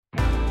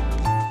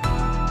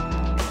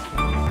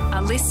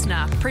a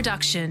listener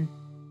production.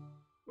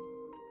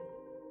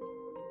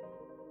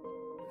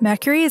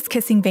 Mercury is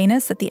kissing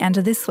Venus at the end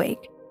of this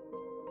week.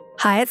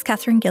 Hi, it's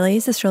Catherine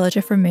Gillies,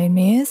 astrologer from Moon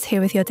Muse, here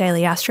with your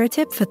daily astro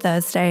tip for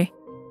Thursday.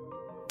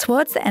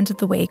 Towards the end of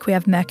the week, we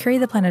have Mercury,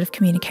 the planet of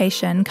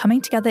communication, coming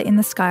together in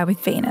the sky with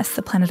Venus,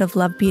 the planet of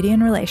love, beauty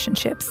and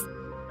relationships.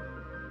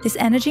 This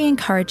energy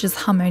encourages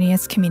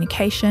harmonious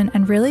communication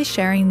and really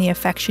sharing the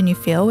affection you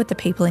feel with the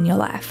people in your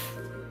life.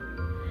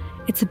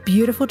 It's a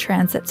beautiful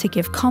transit to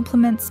give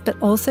compliments,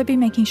 but also be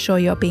making sure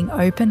you're being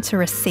open to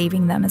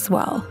receiving them as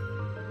well.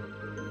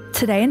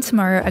 Today and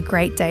tomorrow are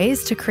great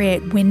days to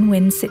create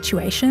win-win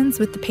situations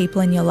with the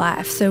people in your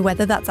life. So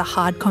whether that's a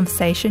hard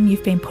conversation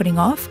you've been putting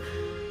off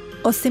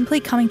or simply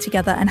coming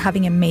together and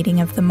having a meeting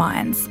of the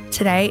minds,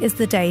 today is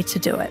the day to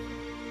do it.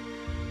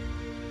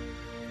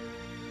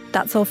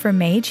 That's all from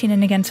me. Tune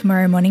in again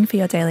tomorrow morning for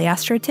your daily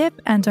astro tip,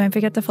 and don't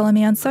forget to follow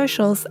me on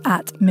socials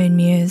at Moon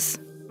Muse.